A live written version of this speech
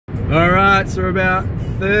Alright, so we're about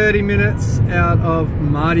 30 minutes out of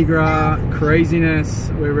Mardi Gras craziness.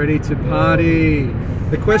 We're ready to party.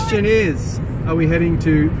 The question is, are we heading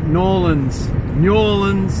to New Orleans,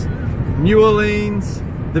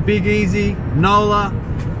 the Big Easy, NOLA?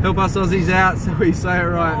 Help us Aussies out so we say it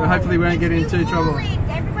right. Hopefully we won't get into trouble.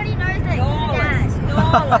 Everybody knows that.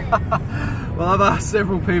 Well, I've asked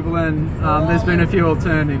several people and there's been a few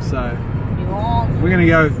alternatives, so we're going to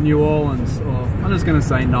go with New Orleans, or I'm just going to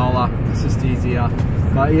say NOLA, it's just easier.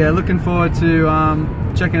 But yeah, looking forward to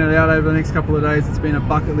checking it out over the next couple of days. It's been a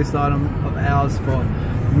bucket list item of ours for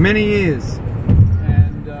many years.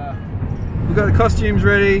 And we've got the costumes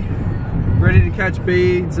ready to catch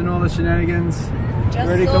beads and all the shenanigans. Just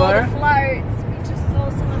ready, saw Kalara? the floats. We just saw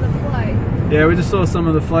some of the floats. Yeah, we just saw some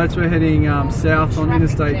of the floats. We're heading south on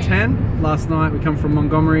Interstate 10. Last night we come from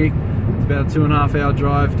Montgomery. It's about a 2.5 hour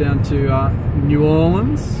drive down to New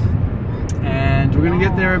Orleans. And we're going to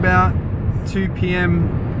get there about 2 p.m.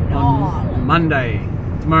 on Monday.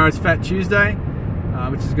 Tomorrow's Fat Tuesday,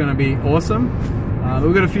 which is going to be awesome.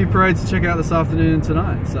 We've got a few parades to check out this afternoon and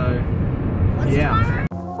tonight, so yeah.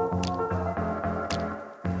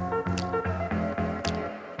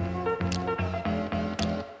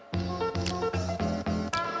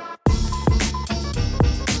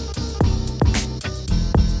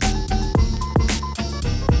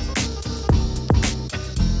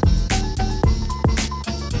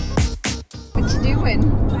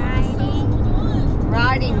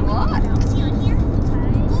 Riding what?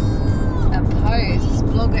 A post.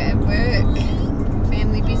 Blogger at work.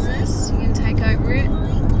 Family business. You can take over it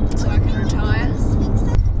so I can retire.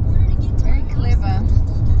 Very clever.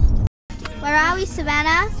 Where are we,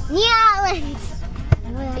 Savannah? New Orleans.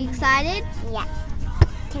 Are you excited? Yes.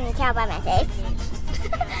 Can you tell by my face?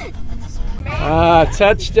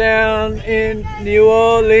 Touchdown in New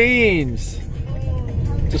Orleans.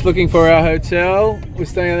 Just looking for our hotel. We're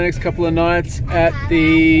staying the next couple of nights at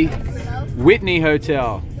the Whitney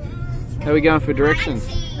Hotel. How are we going for directions?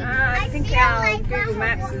 I think our Google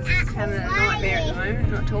Maps is having a nightmare at the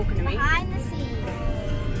moment, not talking to me.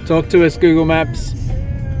 Talk to us, Google Maps.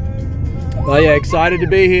 Oh yeah, excited to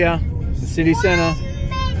be here. The city centre.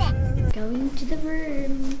 Going to the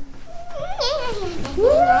room.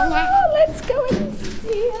 Let's go and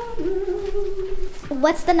see our room.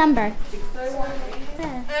 What's the number?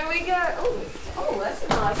 There we go. Oh, that's a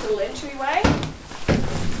nice little entryway.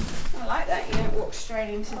 I like that. You don't walk straight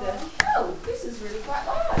into the. Oh, this is really quite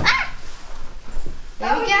large. Ah!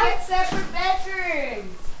 There we go. Get separate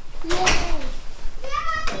bedrooms. Yay.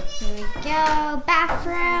 Here we go.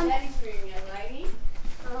 Bathroom. Daddy's room, young lady.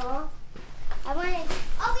 Oh, I wanted.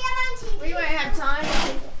 Oh, we have on TV. We won't have time.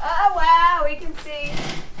 Oh wow, we can see.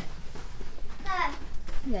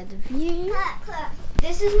 We got the view. Look.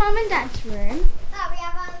 This is Mom and Dad's room. Look, we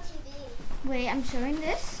have on TV. Wait, I'm showing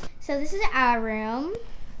this. So this is our room.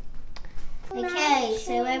 Okay,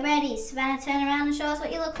 so we're ready. Savannah, turn around and show us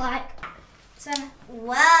what you look like. Savannah.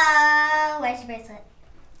 Whoa, where's your bracelet?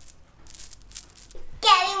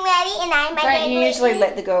 Getting ready, and I'm my Don't usually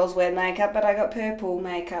let the girls wear makeup, but I got purple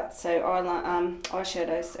makeup, so I like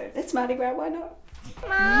eyeshadow. So it's Mardi Gras, why not?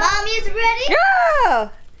 Mom is ready? Yeah,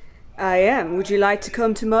 I am. Would you like to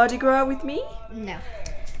come to Mardi Gras with me? No.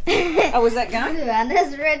 Oh, was that going?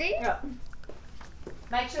 Savannah's ready. Yeah.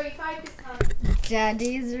 Make sure you focus, Mum.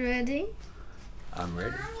 Daddy's ready. I'm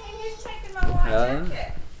ready. Who's taking my white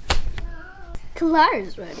jacket?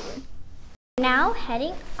 Clara's ready. Now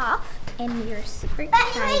heading off, and we are super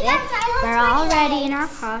excited. We're all ready in our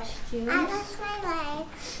costumes. I lost my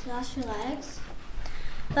legs. Lost your legs?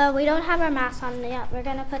 But we don't have our masks on yet. We're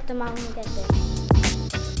gonna put them on when we get there.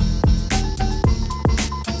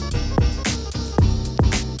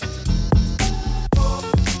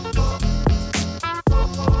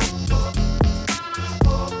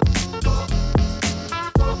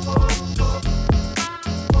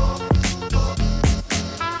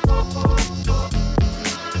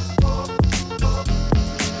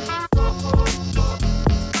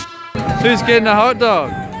 Who's getting a hot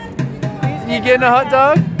dog? You getting a hot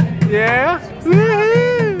dog? Yeah?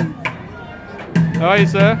 Woohoo! How are you,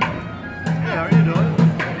 sir? Hey, how are you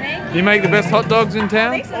doing? You make the best hot dogs in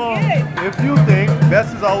town? Well, if you think,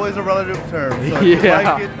 best is always a relative term. So if you Yeah.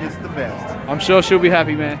 like it, it's the best. I'm sure she'll be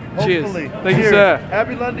happy, man. Hopefully. Cheers. Thank you, Cheers. sir.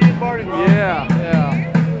 Happy Lundy and Mardi Gras. Yeah,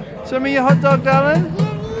 yeah. Show me your hot dog, darling.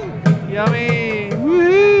 Yummy.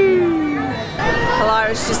 Woohoo!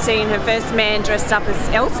 Kalara's just seen her first man dressed up as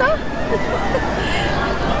Elsa.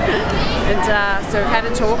 And so we've had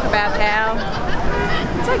a talk about how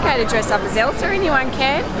it's okay to dress up as Elsa, anyone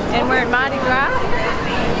can. And we're at Mardi Gras.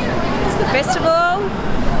 It's the festival.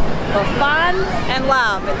 for fun and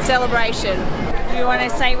love and celebration. You want to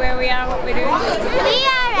say where we are, what we're doing? We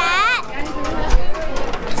are at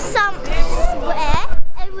somewhere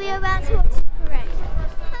and we are about to watch the parade.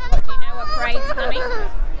 Do you know what parade's coming?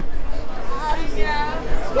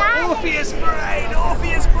 Orpheus Parade!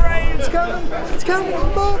 Orpheus Parade! It's coming! It's coming!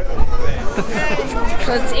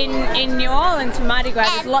 Because in New Orleans for Mardi Gras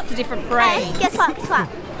there's lots of different parades. Guess what?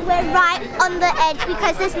 We're right on the edge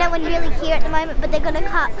because there's no one really here at the moment, but they're going to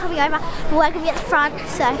come coming over. But we're going to be at the front,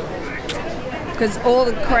 so. Because all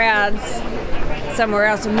the crowds somewhere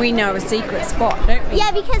else, and we know a secret spot, don't we? Yeah,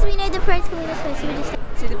 because we know the parade's coming this way, so we just.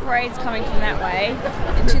 So the parade's coming from that way,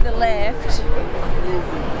 and to the left,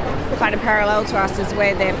 kind of parallel to us, is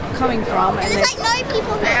where they're coming from, and There's like no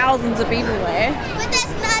people here. thousands of people there, But there's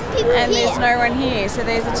none people and here. there's no one here. So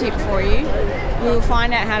there's a tip for you. We'll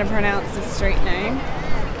find out how to pronounce the street name,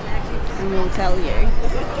 and we'll tell you.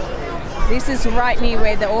 This is right near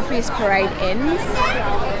where the Orpheus Parade ends,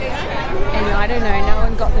 and I don't know, no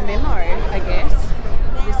one got the memo, I guess.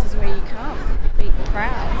 This is where you come, beat the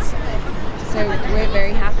crowds. So we're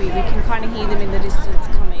very happy. We can kind of hear them in the distance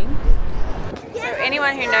coming. So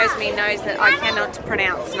anyone who knows me knows that I cannot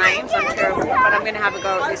pronounce names, I'm terrible, but I'm going to have a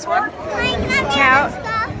go at this one.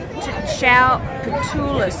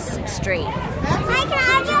 Chowpatoulas Street.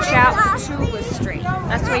 Chowpatoulas Street.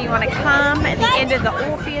 That's where you want to come at the end of the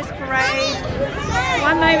Orpheus Parade.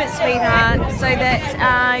 One moment, sweetheart, so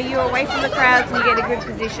that you're away from the crowds and you get a good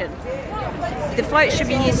position. The float should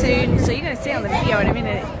be here soon, so you're going to see on the video in a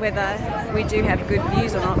minute whether we do have good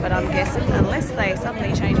views or not, but I'm guessing unless they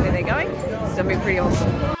suddenly change where they're going, it's going to be pretty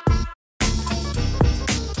awesome.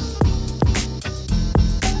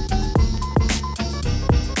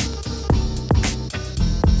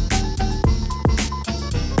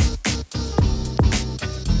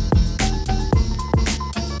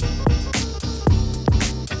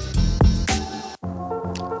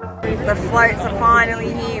 The floats are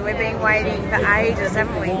finally here. We've been waiting for ages,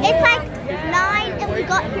 haven't we? It's like 9 and we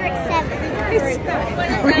got here at 7. It's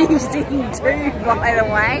freezing too, by the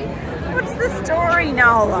way. What's the story,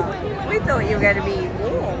 Nola? We thought you were going to be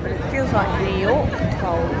warm, but it feels like New York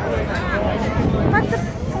cold. But the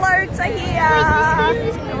floats are here.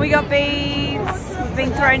 And we got beads. We've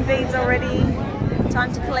been thrown beads already.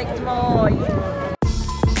 Time to collect more.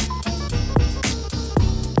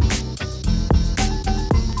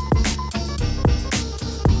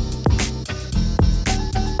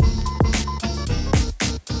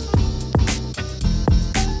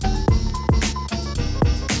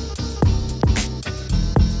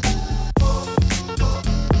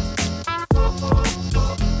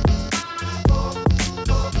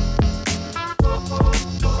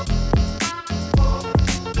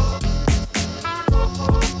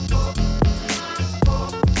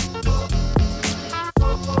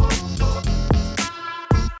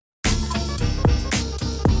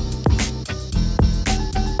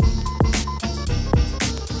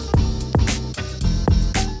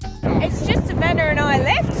 It's just Savannah and I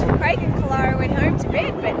left. Craig and Clara went home to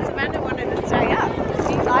bed, but Savannah wanted to stay up.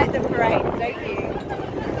 She liked the parade, don't you?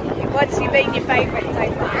 What's been your favourite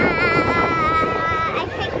so far? I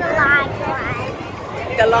think the lion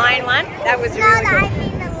one. The lion one? That was No, really I good.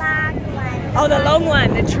 mean the long one. Oh, the long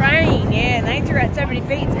one, the train. Yeah, they threw out so many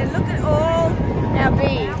beads. And look at all our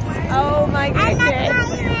beads. Oh my And that's goodness.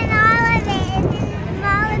 not even all of it. It's in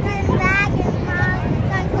smaller than that and smaller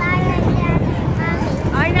than Clara and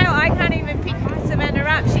Dad. I know, I can't even pick Savannah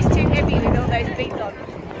up. She's too heavy with all those beads on.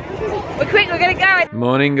 But quick, we're going to go.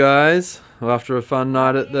 Morning, guys. Well, after a fun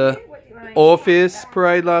night at the Orpheus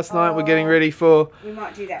Parade last night, we're getting ready for We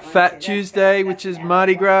might do that one. Fat Tuesday, which is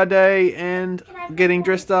Mardi Gras Day, and getting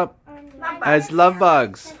dressed up as love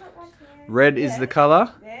bugs. Red is the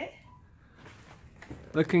colour.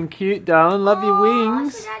 Looking cute, darling. Love your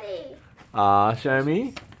wings. Ah, show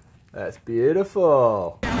me. That's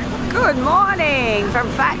beautiful. Good morning from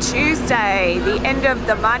Fat Tuesday, the end of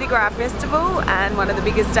the Mardi Gras festival and one of the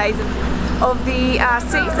biggest days of the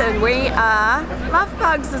season. We are love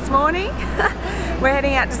bugs this morning. We're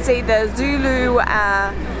heading out to see the Zulu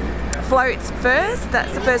floats first.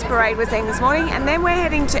 That's the first parade we're seeing this morning, and then we're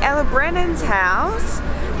heading to Ella Brennan's house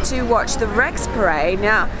to watch the Rex Parade.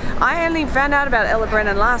 Now, I only found out about Ella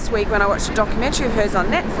Brennan last week when I watched a documentary of hers on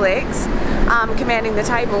Netflix, Commanding the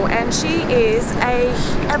Table, and she is a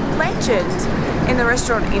legend in the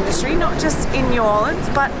restaurant industry, not just in New Orleans,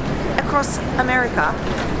 but across America.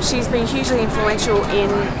 She's been hugely influential in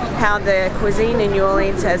how the cuisine in New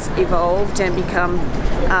Orleans has evolved and become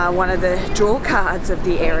one of the draw cards of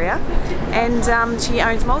the area. And she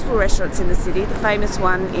owns multiple restaurants in the city. The famous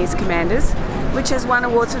one is Commander's, which has won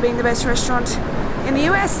awards for being the best restaurant in the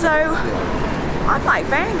US, so I'm like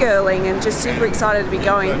fangirling and just super excited to be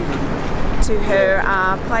going to her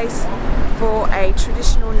place for a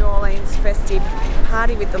traditional New Orleans festive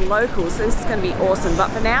party with the locals. So this is going to be awesome, but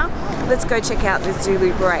for now, let's go check out this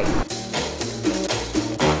Zulu parade.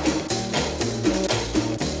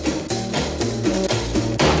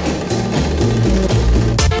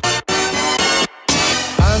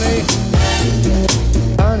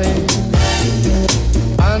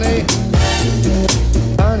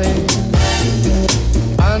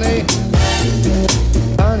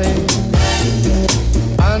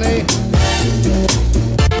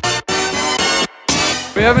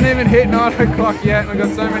 We haven't even hit 9 o'clock yet, and we've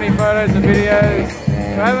got so many photos and videos.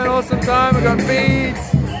 We're having an awesome time. We've got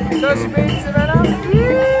beads, just beads Savannah.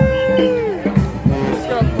 Just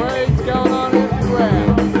got parades going on everywhere.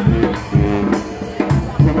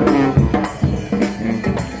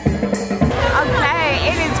 Okay,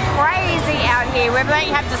 it is crazy out here. We're going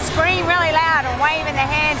to have to scream really loud and wave in the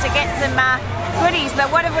hand to get some goodies.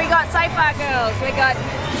 But what have we got so far, girls? We got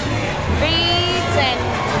beads and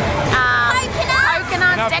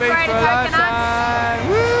coconuts, decorated coconuts.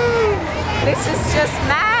 This is just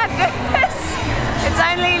madness. It's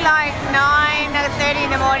only like 9:30 in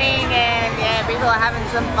the morning, and yeah, people are having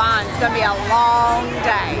some fun. It's going to be a long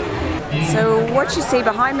day. So what you see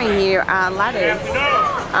behind me here are ladders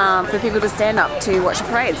for people to stand up to watch the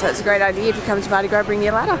parade. So it's a great idea if you come to Mardi Gras, bring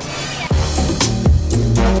your ladder.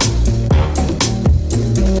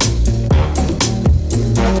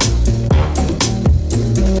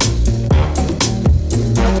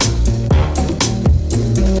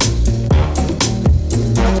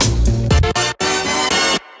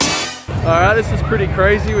 Alright, this is pretty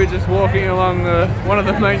crazy. We're just walking along one of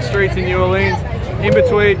the main streets in New Orleans, in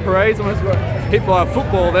between parades. Almost got hit by a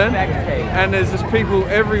football then, and there's just people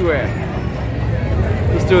everywhere.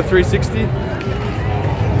 Let's do a 360.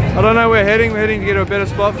 I don't know where we're heading. We're heading to get to a better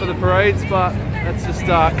spot for the parades, but that's just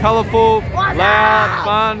colourful, loud,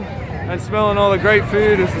 fun, and smelling all the great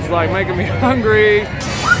food is just like making me hungry.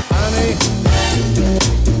 Honey,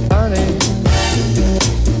 honey,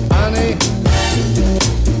 honey.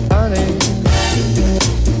 Honey,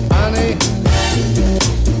 honey,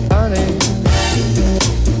 honey,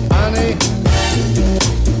 honey.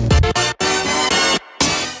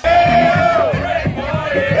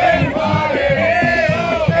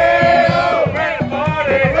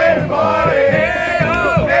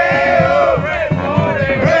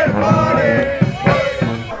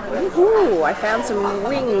 Ooh, I found some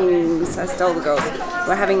wings. I stole the girls.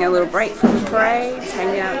 We're having a little break from the parades,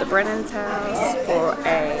 hanging out at the Brennan's house for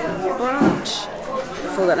a brunch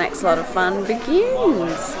before the next lot of fun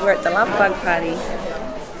begins. We're at the Love Bug party.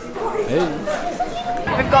 Hey.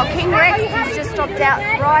 We've got King Rex. He's just stopped out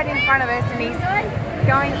right in front of us, and he's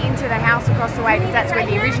going into the house across the way because that's where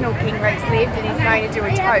the original King Rex lived, and he's going to do a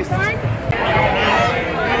toast.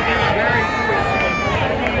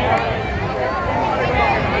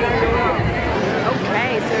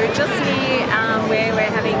 Okay, so just here where we're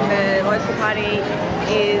having the local party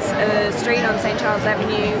is a street on St. Charles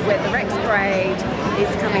Avenue where the Rex Parade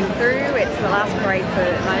is coming through. It's the last parade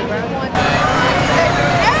for Mardi Gras.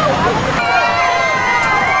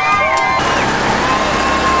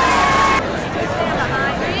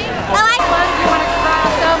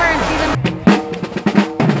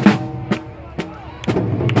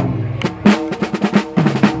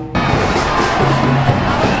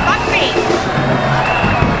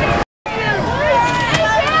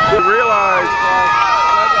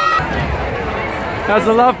 How's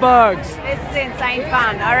the love bugs? This is insane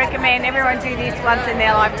fun. I recommend everyone do this once in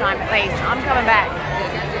their lifetime at least. I'm coming back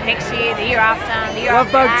next year, the year after, the year Love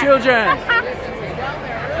after bug that. children.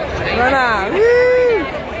 Rana.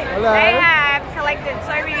 Hello. They have collected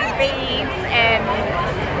so many beads and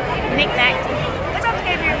knickknacks. They must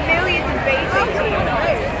give you millions of beads each year.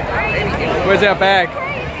 Where's our bag?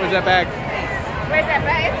 Where's our bag? Where's that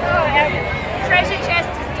bag? Oh, our treasure chest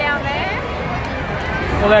is down there.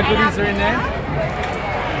 All our goodies are in there.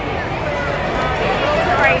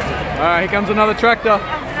 Crazy. Alright, here comes another tractor.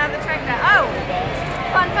 Another tractor. Oh,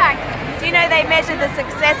 fun fact. Do you know they measure the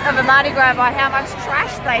success of a Mardi Gras by how much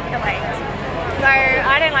trash they collect? So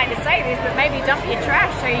I don't like to say this, but maybe dump your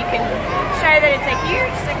trash so you can show that it's a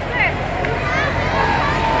huge success.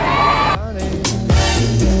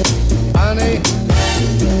 Honey, honey.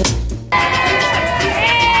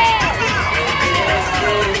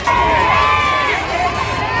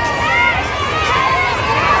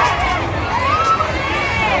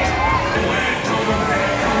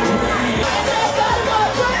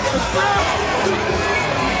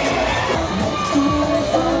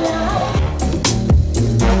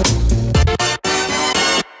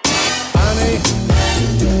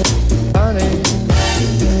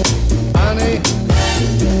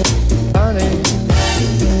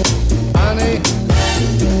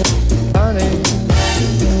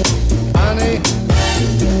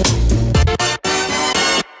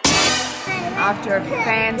 after a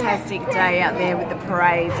fantastic day out there with the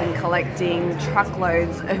parades and collecting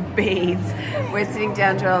truckloads of beads, we're sitting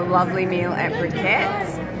down to a lovely meal at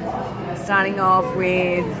Briquette's. Starting off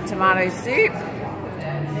with tomato soup,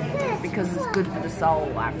 because it's good for the soul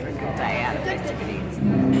after a good day out of festivities.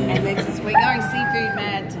 And we're going seafood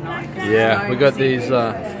mad tonight. Yeah, we got these,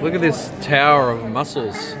 look at this tower of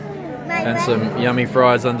mussels and some yummy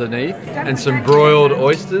fries underneath, and some broiled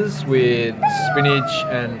oysters with spinach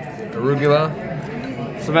and arugula.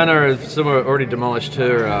 Savannah has already demolished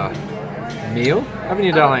her meal, haven't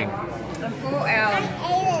you, darling? And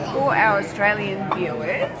for our Australian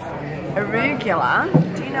viewers,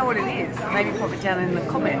 arugula, do you know what it is? Maybe pop it down in the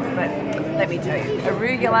comments, but let me tell you,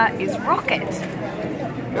 arugula is rocket.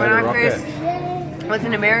 When I first was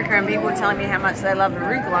in America and people were telling me how much they love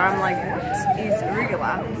arugula, I'm like, what is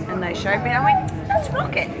arugula? And they showed me and I went, that's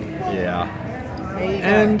rocket. Yeah. There you go.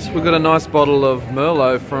 And we've got a nice bottle of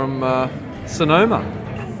Merlot from Sonoma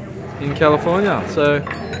in California. So,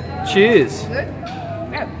 cheers. Good?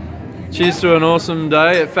 Yep. Cheers to an awesome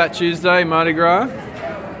day at Fat Tuesday, Mardi Gras.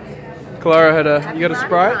 Clara you got a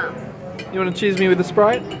Sprite? You want to cheers me with a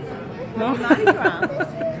Sprite? No? Mardi Gras.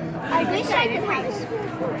 I wish I could have.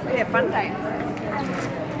 Yeah, fun day.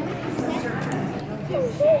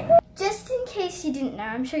 Just in case you didn't know,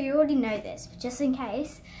 I'm sure you already know this, but just in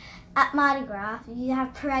case, at Mardi Gras, you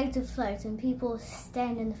have parades of floats and people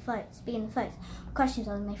stand in the floats, be in the floats. Costumes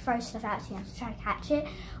on, and they throw stuff out so you have to try to catch it.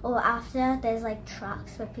 Or after, there's like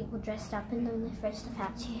trucks where people dressed up in them and they throw stuff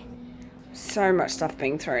out to you. So much stuff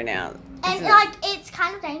being thrown out. And like, it's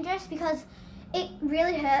kind of dangerous because it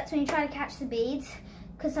really hurts when you try to catch the beads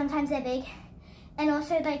because sometimes they're big. And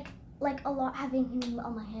also like a lot having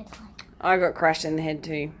on my head. Like, I got crushed in the head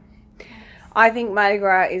too. I think Mardi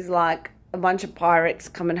Gras is like a bunch of pirates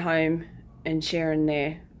coming home and sharing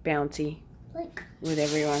their bounty with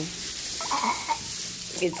everyone.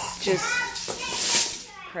 It's just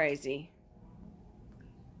crazy.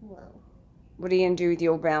 whoa. What are you going to do with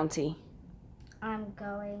your bounty? I'm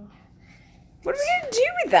going. What are we going to do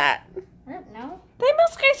with that? I don't know. They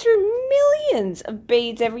must go through millions of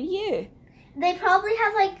beads every year. They probably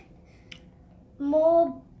have like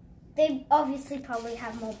more. They obviously probably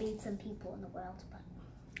have more beads than people in the world. But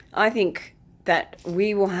I think that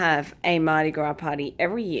we will have a Mardi Gras party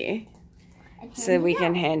every year so we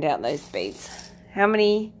can hand out those beads. How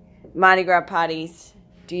many Mardi Gras parties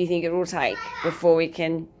do you think it will take before we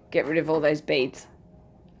can get rid of all those beads?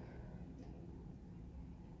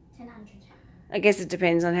 1,000. I guess it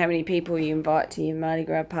depends on how many people you invite to your Mardi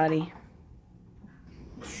Gras party.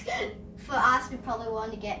 For us, we probably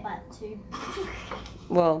want to get like 2.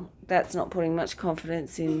 Well, that's not putting much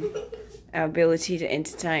confidence in our ability to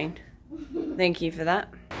entertain. Thank you for that.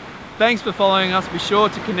 Thanks for following us. Be sure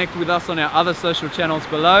to connect with us on our other social channels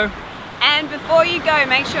below. And before you go,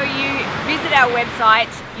 make sure you visit our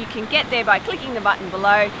website. You can get there by clicking the button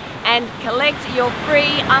below and collect your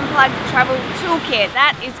free Unplugged Travel Toolkit.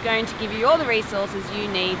 That is going to give you all the resources you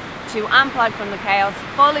need to unplug from the chaos,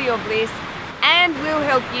 follow your bliss, and we'll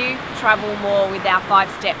help you travel more with our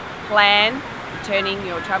 5-step plan, turning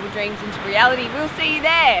your travel dreams into reality. We'll see you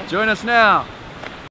there. Join us now.